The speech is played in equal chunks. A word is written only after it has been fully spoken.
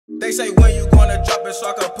They say when you gonna drop it so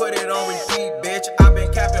I can put it on repeat, bitch. I've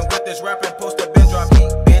been capping with this rapping poster, been drop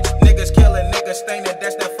heat, bitch. Niggas killing, niggas staining,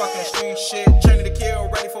 that's that fucking street shit. Training to kill,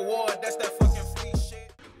 ready for war, that's that fucking free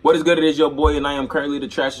shit. What is good? It is your boy, and I am currently the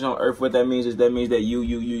trashiest on earth. What that means is that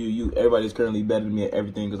you, everybody's currently better than me at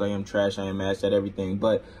everything because I am trash, I am ass at everything.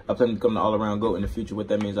 But I plan to become the all-around GOAT in the future. What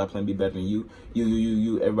that means, I plan to be better than you,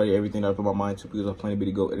 everybody, everything that I put my mind to, because I plan to be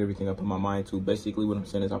the GOAT at everything I put my mind to. Basically, what I'm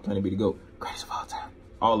saying is I plan to be the GOAT, greatest of all time,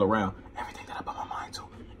 all around, everything that I put my mind to.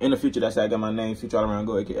 In the future, that's how I got my name, future all-around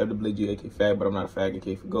GOAT, aka FWG, aka fag, but I'm not a fag,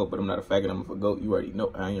 aka for GOAT, but I'm not a faggot, I'm a for GOAT. You already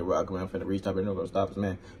know, I ain't rock around, finna reach top, and no gonna stop us,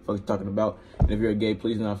 man. Fuck you talking about. And if you're a gay,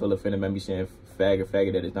 please do not feel offended by me saying fag or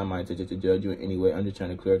faggot. That is not my intention to judge you in any way. I'm just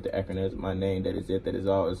trying to clear up the acronyms, my name, that is it, that is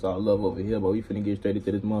all. It's all love over here, but we finna get straight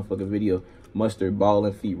into this motherfucking video. Mustard,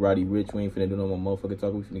 Ballin, feet, Roddy Ricch. We ain't finna do no more motherfucking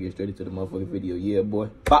talk. We finna get straight into the motherfucking video. Yeah, boy.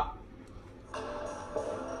 Pop.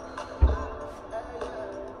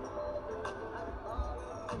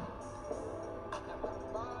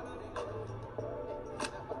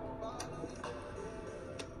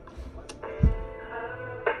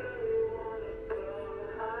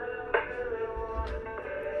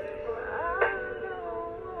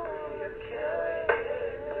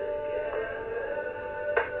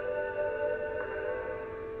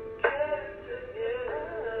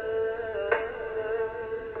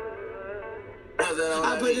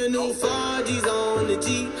 I put the new 4Gs on the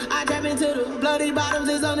G. I trap into the bloody bottoms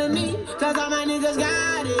is underneath. Cause all my niggas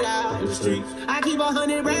got it out the streets. I keep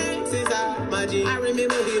 100 racks inside my jeans. I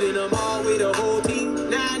remember hitting them all with the whole team.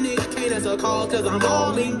 Now niggas can't answer calls cause I'm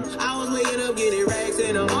balling. I was waking up getting racks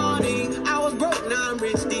in the morning. I was broke, now I'm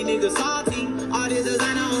rich, these niggas salty. All this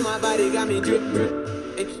designer on my body got me drip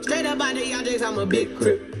drip. Hey, straight up by the objects, I'm a big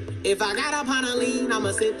crip. If I got up on a lean,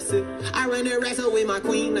 I'ma sip. I run the wrestle with my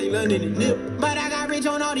queen, like London and Nip. But I got rich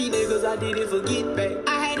on all these niggas, I didn't forget back.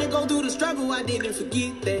 I had to go through the struggle, I didn't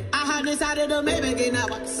forget that. I hopped inside of the Maybach and now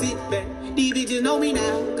I can sit back. These bitches know me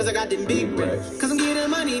now, cause I got them big racks. Cause I'm getting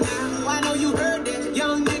money now, I know you heard that.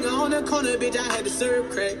 Young nigga on the corner, bitch, I had to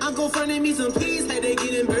serve crack. Uncle fronted me some peas, had to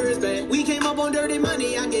get them birds back. We came up on dirty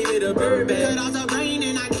money, I gave it a bird back. Cut off the rain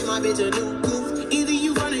and I gave my bitch a new goof. Either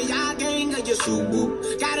you running y'all gang or you shoot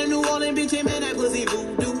woo. Got a New Orleans bitch and man, that pussy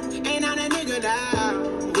voodoo. Ain't on that nigga now,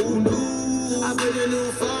 who knew? I put the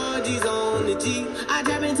new 4Gs on the G. I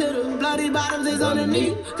trap into the bloody bottoms is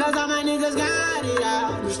underneath. Cause all my niggas got it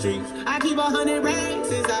out the streets. I keep 100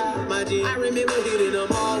 racks inside my jeans. I remember hitting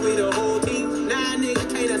them all with the whole team. Now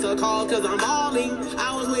niggas can't answer call cause I'm balling.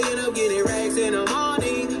 I was waking up getting racks in the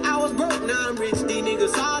morning. I was broke, now I'm rich, these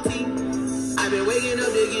niggas salty. I been waking up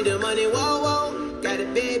to get the money, whoa, whoa. Got a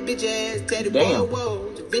bad bitch ass, tatted, whoa, whoa.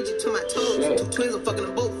 Venture to my toes, shit. Two twins, I'm fucking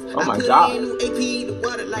them both. Oh my I put God. in new AP, the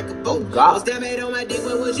water like a boat. Oh God. Was damn it on my dick,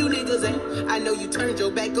 where was you niggas at? I know you turned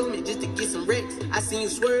your back on me just to get some wrecks. I seen you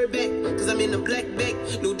swerve back, cause I'm in the black back.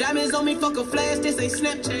 New diamonds on me, fuck a flash, this ain't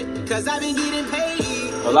Snapchat. Cause I been getting paid.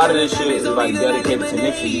 A lot of this shit is like dedicated to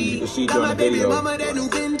Nipsey. You can see during the video. We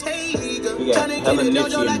got hella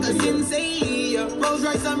Nipsey in the video.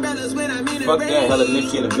 Fuck that, hella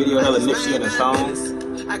Nipsey in the video, hella Nipsey in the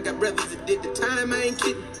song. I got brothers that did the time, I ain't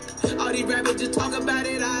kidding. All these rappers just talk about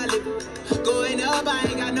it, I live it. Going up, I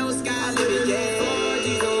ain't got no sky limit, yeah.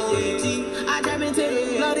 I trap into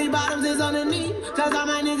the bloody bottoms is underneath. Cause all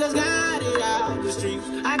my niggas got it out the streets.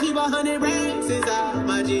 I keep 100 racks inside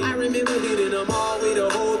my jeans. I remember hitting them all with the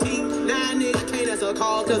whole team. Now niggas can't answer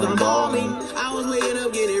call cause I'm balling. I was waking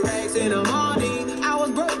up getting racks in the morning. I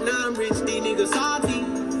was broke, now I'm rich, these niggas salty.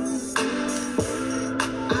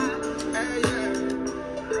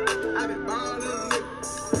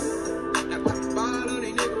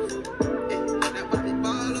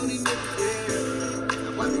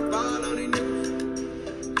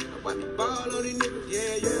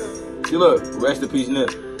 See, look, rest in peace, Nip.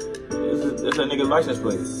 This a nigga's license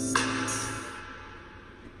plate.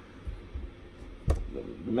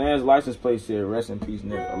 The man's license plate said rest in peace,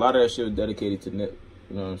 Nip. A lot of that shit was dedicated to Nip.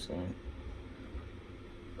 You know what I'm saying?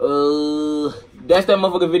 That's that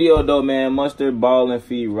motherfucking video though, man. Mustard, Ballin,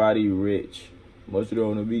 feet, Roddy Ricch. Mustard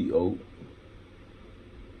on the beat, oh.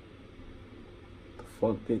 The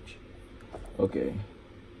fuck, bitch. Okay.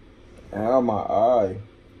 Ow, my eye.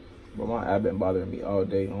 But my eye been bothering me all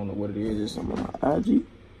day. I don't know what it is. It's something on my IG.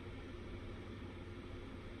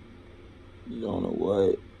 You don't know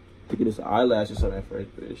what. I think it's an eyelash or something first,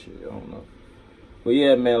 but this shit, I don't know. But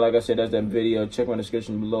yeah, man, like I said, that's that video. Check my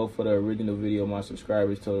description below for the original video, my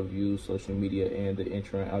subscribers, total views, social media, and the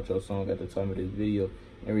intro and outro song at the time of this video.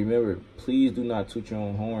 And remember, please do not toot your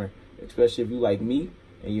own horn, especially if you like me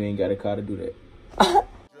and you ain't got a car to do that.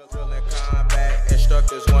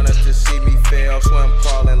 Instructors wanted to see me fail, swim,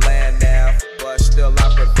 crawl, and land.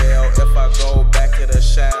 prevail. If I go back to the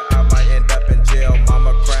shop,